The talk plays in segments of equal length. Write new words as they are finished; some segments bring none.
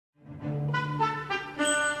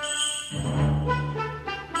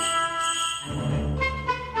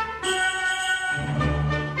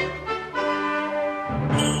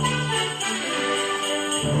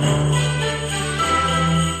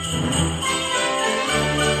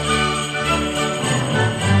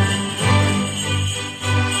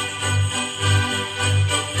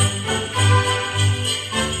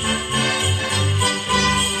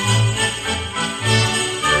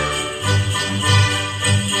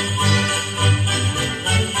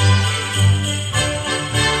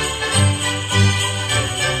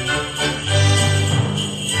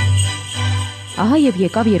Ահա եւ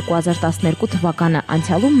եկավ 2012 թվականը,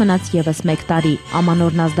 անցյալում մնաց եւս 1 տարի։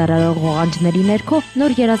 Ամանորն ազդարարող ղողանջների ներքո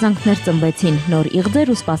նոր երազանքներ ծնվեցին, նոր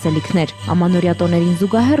իղձեր ու սպասելիքներ։ Ամանորյա տոներին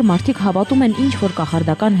զուգահեռ մարդիկ հավատում են ինչ-որ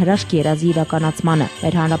կախարդական հրաշք երազի իրականացմանը։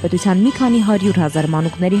 Մեր հանրապետության մի քանի 100,000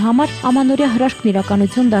 մանուկների համար ամանորյա հրաշքն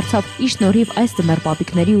իրականություն դարձավ ի շնորհիվ այս Ձմեռ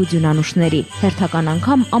Պապիկների ու Ձյունանուշների։ Հերթական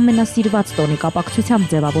անգամ ամենասիրված տոնի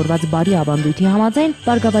կապակցությամբ ձևավորված Բարի ավանդույթի համաձայն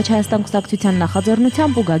Բարգավաճ Հայաստան կուսակցության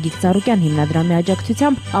նախաձեռնությամբ ու Գագիկ Ծառուկյան հիմնադրամի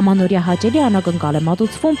աջակցությամբ ամանորյա հաճելի անակնկալ է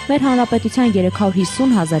մատուցվում մեր հանրապետության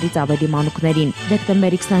 350,000-ից ավելի մանուկներին։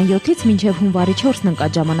 Դեկտեմբերի 27-ից մինչև հունվարի 4-ն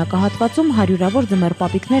ընկած ժամանակահատվածում հարյուրավոր Ձմեռ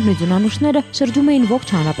Պապիկներն ու Ձյունանուշները շրջում էին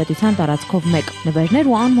ողջ հանրապետության տարածքով մեկ։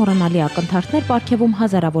 Նվերներ ու անմոռանալի ակնթարթներ պարգևում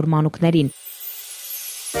հազարավոր մանուկներին։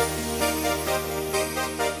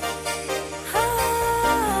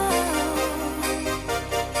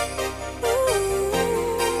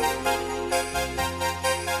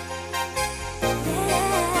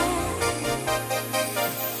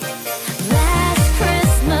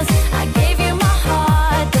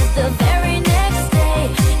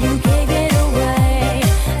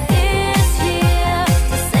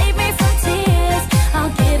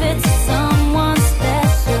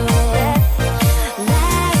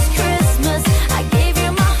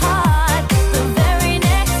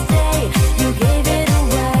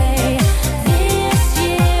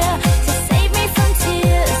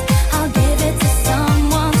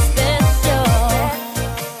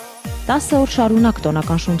 Օր շարունակ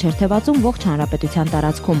տոնական շունչ էր թևածում ողջ հանրապետության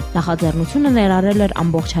տարածքում։ Նախաձեռնությունը ներառել էր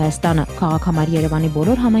ամբողջ Հայաստանը։ Քաղաքամար Երևանի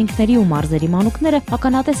բոլոր համայնքների ու մարզերի մանուկները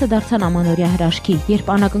ականատեսը դարձան ամանորյա հրաշքի,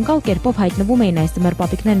 երբ անակնկալ կերպով հայտնվում էին այս Ձմեռ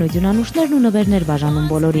Պապիկներն ու Ձյունանուշներն ու նվերներ բաժանում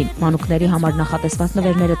բոլորին։ Մանուկների համար նախատեսված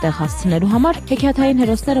նվերները տեղ հասցնելու համար հեքիաթային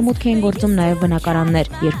հերոսները մուտք էին գործում նաև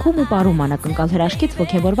բնակարաններ, երգում ու պարում անակնկալ հրաշքից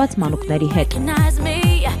ոգևորված մանուկների հետ։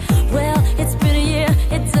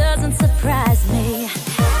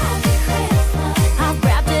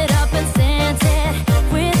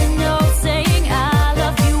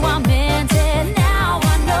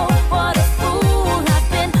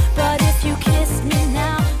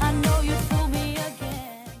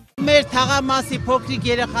 Թաղամասի փոքրիկ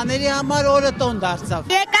երեխաների համար օրը տոն դարձավ։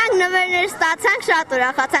 Եկանք նվերներ ստացանք, շատ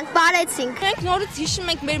ուրախացանք, բարեցինք։ Մենք նորից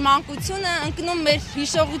հիշում ենք մեր մանկությունը, ընկնում մեր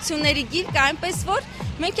հիշողությունների գիրկը, այնպես որ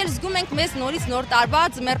մենք էլ զգում ենք մեզ նորից նոր տարվա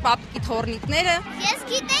Ձմեռ Պապիկի թոռնիկները։ Ես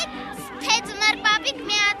гիտեք, թե Ձմեռ Պապիկ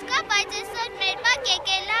մի հատ կա, բայց այսօր մեր բակ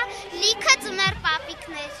եկել է լիքը Ձմեռ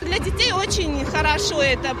Պապիկներ։ Для детей очень хорошо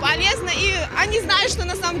это, полезно, и они знают, что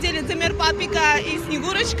на самом деле Ձմեռ Պապիկը и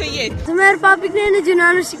Снегурочка есть. Ձմեռ Պապիկներն ու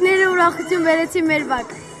Ձյունանուշիկները ուրախություն բերեցին մեր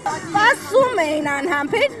բակ։ Սպասում էին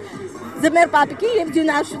անհամբեր Ձմեռ Պապիկի եւ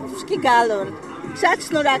Ձյունանուշիկի գալուն։ Շատ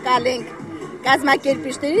շնորհակալ ենք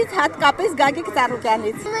կազմակերպիչներից, հատկապես Գագիկ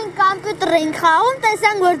Ծառուկյանից։ Մենք կամպյուտեր ենք խաղում,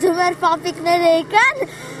 տեսանք որ Ձմեռ Պապիկները եկան,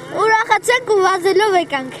 ուրախացանք ու վազելով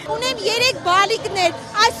եկանք։ Ունեմ 3 բալիկներ,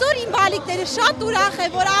 այսօր իմ բալիկները շատ ուրախ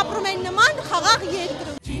են, որ ապրում են նման խաղաղ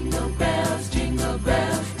երկրում։ Jingle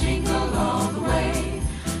bells, jingle all the way.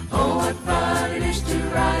 Oh, what fun it is to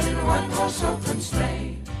ride in a one-horse open sleigh.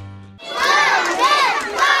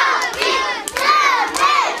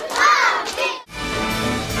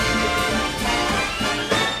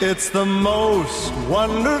 It's the most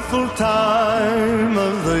wonderful time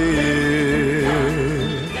of the year.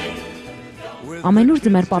 Ամենուր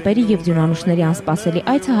Ձմեռ Պապերի եւ Ձյունանուշների անսպասելի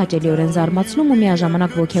այցը հաճելիորեն զարմացնում ու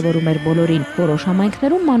միաժամանակ ոգևորում էր բոլորին։ Որոշ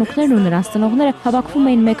համայնքներում մանուկներն ու նրանց ծնողները հավաքվում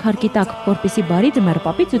էին մեկ հարկի տակ, որպեսզի Բարի Ձմեռ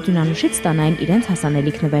Պապից ու Ձյունանուշից ստանային իրենց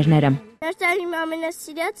հասանելիք նվերները։ Դա իմ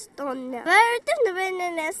ամենասիրած տոնն է։ Որովհետև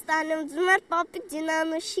նվերներն են ստանում Ձմեռ Պապիկ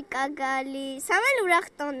Ձյունանուշիկ ա գալիս։ Ամեն ուրախ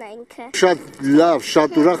տոնն է ինքը։ Շատ լավ,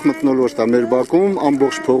 շատ ուրախ մթնոլորտ է մեր բակում,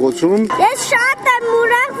 ամբողջ փողոցում։ Ես շատ եմ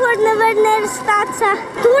ուրախ, որ նվերներ ստացա։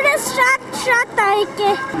 Դուրս շատ է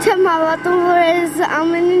եկել։ Չեմ հավատում, որ այս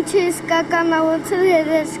ամեն ինչը իսկականացել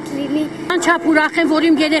երես կլինի։ Անչափ ուրախ եմ, որ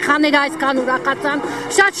իմ երեխաները այսքան ուրախացան։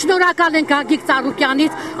 Շատ շնորհակալ ենք Գագիկ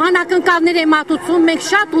Ծառուկյանից։ Անակնկալներ է մատուցում, մենք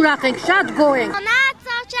շատ ուրախ ենք, շատ գոհ ենք։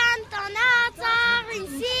 Տնացավ,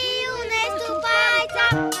 ինձի ունես դու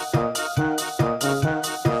պայծառ։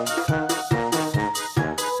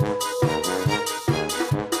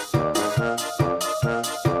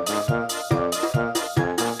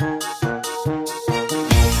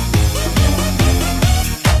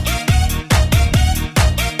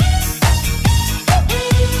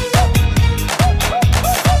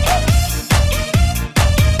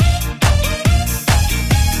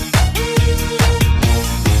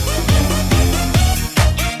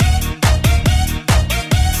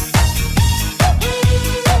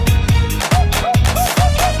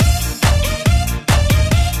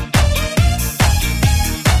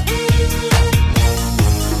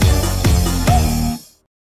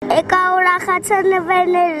 ուրախացա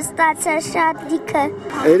նվերներ ստացա շատ լիքը։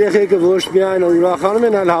 Երեխեքը ոչ միայն ուրախանում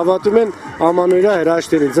են, այլ հավատում են ամանորյա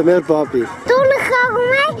հրաշքներին, Ձմեռ Պապի։ Տունը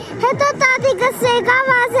խաղում էի, հետո տատիկս եկավ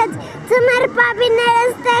ասեց Ձմեռ Պապիները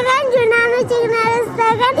ստեղ են, Ձյունանուշները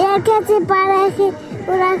ստեղ են, երկեցի բարեխի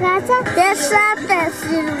ուրախացա, ես շատ եմ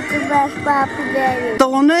սիրում Ձմեռ Պապիներին։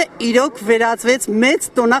 Տոնը իրոք վերածվեց մեծ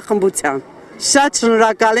տոնախմբության։ Շատ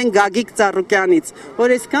շնորհակալ են Գագիկ Ծառուկյանից, որ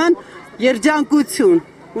այսքան երջանկություն,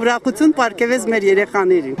 ուրախություն պարգևեց մեր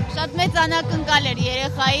երեխաներին։ Շատ մեծ անակնկալ էր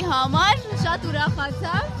երեխայի համար, շատ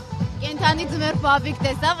ուրախացավ։ Կենթանի Ձմեռ Պապիկ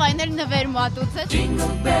տեսավ, այն էլ նվեր մատուցեց։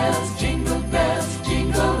 Jingle bells,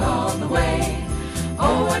 jingle all the way.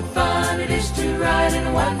 Oh, what fun it is to ride in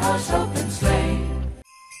a one-horse open sleigh.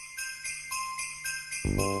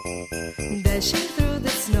 Dashing through the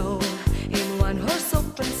snow in one-horse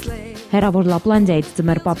open sleigh. Հեռավոր Լապլանդիայից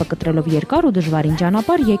Ձմեռ Պապը կտրելով երկար ու դժվարին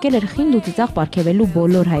ճանապարհ եկել էր խինդ ու ծիծաղ պարգևելու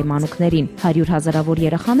բոլոր հայ մանուկներին։ 100,000-ավոր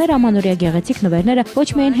երեխաներ ամանորյա գեղեցիկ նվերները ոչ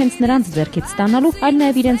միայն հենց նրանց ձեռքից ստանալու, այլ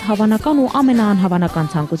նաև իրենց հավանական ու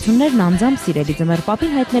ամենաանհավանական ցանկություններն անձամբ սիրելի Ձմեռ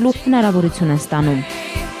Պապին հայտնելու հնարավորություն են ստանում։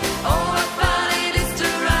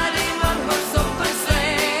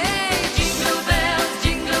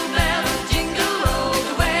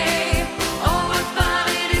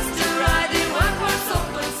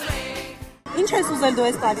 Ինչ ես ուզել դու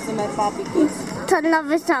այս տարի Ձմեռ Պապիկից։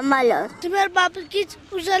 Տնավես համալոր։ Ձմեռ Պապիկից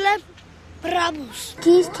ուզել եմ բրաբուս։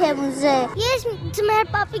 Գիրք եմ ուզել։ Ես Ձմեռ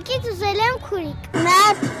Պապիկից ուզել եմ քուրիկ։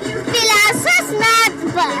 Մեկ ֆիլասոս, մեկ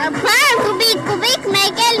բան, կուբիկ,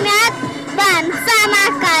 մեկ էլ մի հատ բան,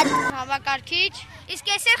 սամակատ։ Հավաքարքիչ, իսկ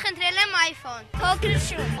ես էլ խնդրել եմ iPhone։ Փոքր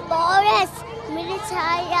շուն։ Բորես,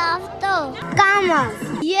 միլիցիայի ավտո։ Կամազ։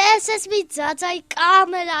 Ես ես մի ծածայի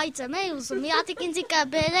կամերայից եմ ուզում, մի հատիկ ինձի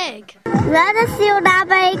կբերեք։ Լարը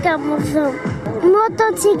սիոնաբայիկ եմ ուզում,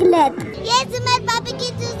 մոտոցիկլետ։ Ես Ձմեռ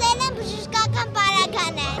Պապիկից ուզել եմ բժշկական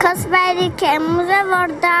պարագան է։ Կոսմետիկ եմ ուզել, որ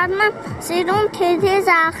դառնամ սիրուն թիթիզ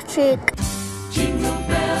աղջիկ։ Jingle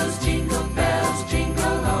bells,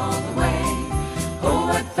 jingle all the way. Oh,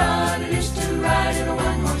 what fun it is to ride in a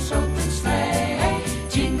one-horse open sleigh.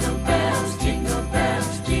 Jingle bells, jingle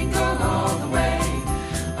all the way.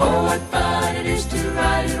 Oh, what fun it is to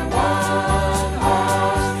ride in a one-horse open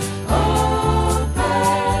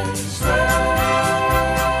sleigh.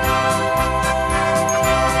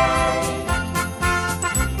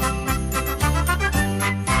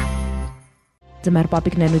 Ձմեռ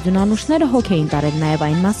Պապիկներն ու Ձյունանուշները հոգ էին տարել նաև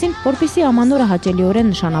այն մասին, որպեսզի ամանորը հաճելիորեն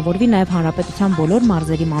նշանավորվի նաև հանրապետության բոլոր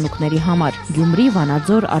մարզերի մանուկների համար՝ Գյումրի,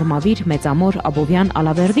 Վանաձոր, Արմավիր, Մեծամոր, Աբովյան,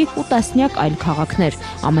 Ալավերդի ու տասնյակ այլ քաղաքներ։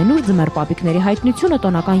 Ամենուր Ձմեռ Պապիկների հայտնությունը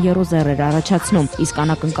տոնական եռոզեռ էր առաջացնում, իսկ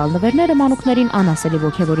անակնկալ նվերները մանուկներին անասելի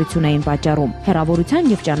ոգևորություն էին պատճառում։ Հեռավորության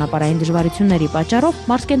եւ ճանապարհային դժվարությունների պատճառով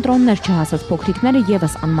մարզկենտրոններ չհասած փոքրիկները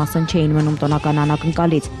եւս անմասն չէին մնում տոնական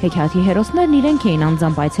անակնկալից։ Հեքիաթի հերոսներն իրենք էին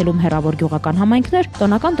անձամբ այցելում հեռավոր գյուղական համայնքներ,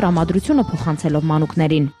 տոնական տրամադրությունը փոխանցելով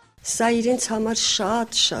մանուկներին։ Սա իրենց համար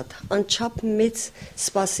շատ անչափ մեծ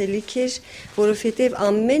սպասելիք էր, որովհետև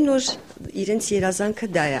ամեն օր իրենց երազանքը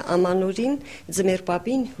դա է, ամանորին Ձմեռ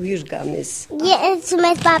Պապին հյուր գա մեզ։ Ես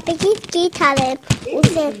Ձմեռ Պապիկից գիտար եմ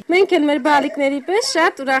ուզել։ Մենք էլ մեր բալիկների պես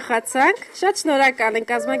շատ ուրախացանք, շատ շնորհակալ ենք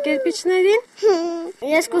կազմակերպիչներին։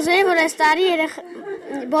 Ես կուզեի, որ այս տարի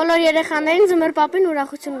բոլոր երեխաներին Ձմեռ Պապին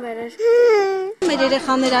ուրախություն բերեր։ Մեր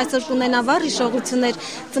երեխաները այսօր կունենան վառ հիշողություններ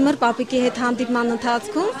Ձմեռ Պապիկի հետ հանդիպման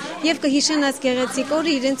ընթացքում եւ կհիշեն այս գեղեցիկ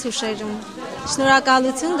օրը իրենց հուշերում։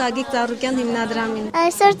 Շնորհակալություն Գագիկ Ծառուկյան հիմնադրամին։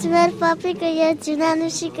 Այսօր Ձմեռ Պապիկը եւ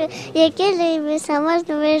Ձյունանուշիկը եկել էին մեզ համար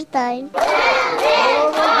նվեր տային։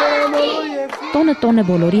 Տոնը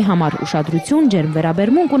բոլորի համար ուշադրություն, ջերմ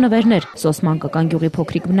վերաբերմունք ու նվերներ Սոսման կկան գյուղի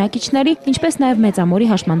փոքրիկ բնակիչների, ինչպես նաև Մեծամորի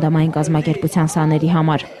հաշմանդամային կազմակերպության սաների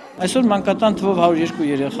համար։ Այսօր մանկատան թվով 102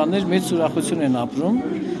 երեխաներ մեծ ուրախություն են ապրում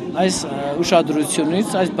այս ուշադրությունից,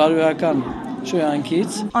 այս բարոյական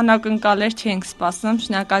շոյանքից։ Անակնկալեր չենք սպասում,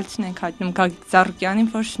 շնորհակալություն ենք հայտնում Գագիկ Ծառուկյանին,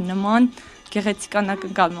 որ նման գեղեցիկ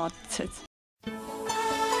անակնկալ մատուցեց։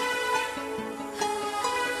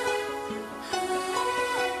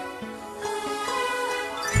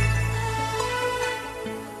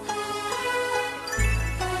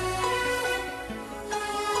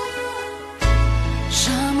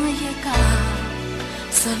 Ժամը եկավ,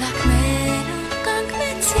 սլակները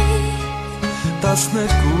կանգնեցին, 12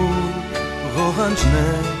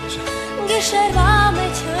 ղողանջներ գիշերվա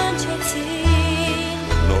մեջ հնչեցին,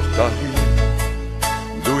 նոր տարի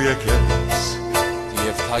դու եկես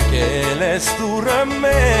և թակել ես դուրը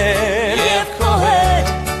մեր և քո հետ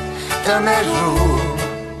տներում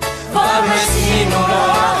վարվեցին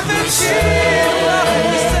ուրախ դրսեր։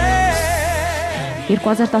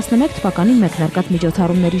 2011 թվականին մեկնարկած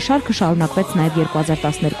միջոցառումների շարքը շարունակվեց նաև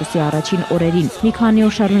 2012-ի առաջին օրերին։ Մի քանի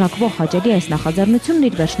օր շարունակվող հաճելի այս նախաձեռնությունն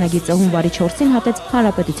իր վերջնագիծը հունվարի 4-ին հատեց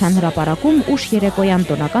Հանրապետության հրապարակում ուշ երեկոյան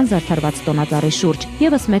տոնական զարդարված տոնածառի շուրջ։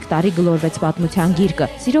 Եվս մեկ տարի գլորվեց պատմության գիրկը։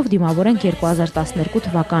 Սիրով դիմավորենք 2012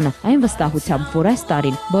 թվականը, այն վստահությամբ, որ այս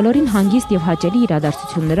տարին բոլորին հանգիստ եւ հաճելի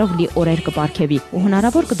իրադարձություններով լի օրեր կպարգևի ու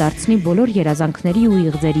հնարավոր կդարձնի բոլոր երազանքների ու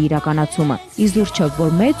իղձերի իրականացումը։ Իզուր չէ,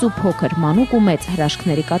 որ մեծ ու փոքր, մանուկ ու մեծ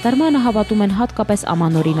հրաշքների կատարմանը հավատում են հատկապես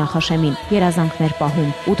Ամանորի նախաշեմին, երազանքներ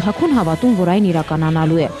պահում ու թաքուն հավատում, որ այն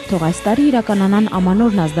իրականանալու է։ Թող այս տարի իրականանան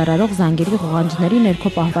Ամանորն ազդարարող զանգերի ղողանջների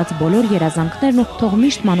ներքո պահված բոլոր երազանքներն ու թող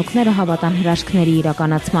միշտ մանուկները հավատան հրաշքների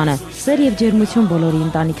իրականացմանը։ Սեր եւ ջերմություն բոլորի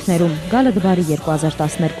ընտանիքներում։ Գալը դվարի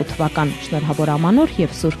 2012 թվական։ Շնորհավոր Ամանոր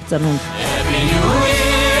եւ Սուրբ Ծնունդ։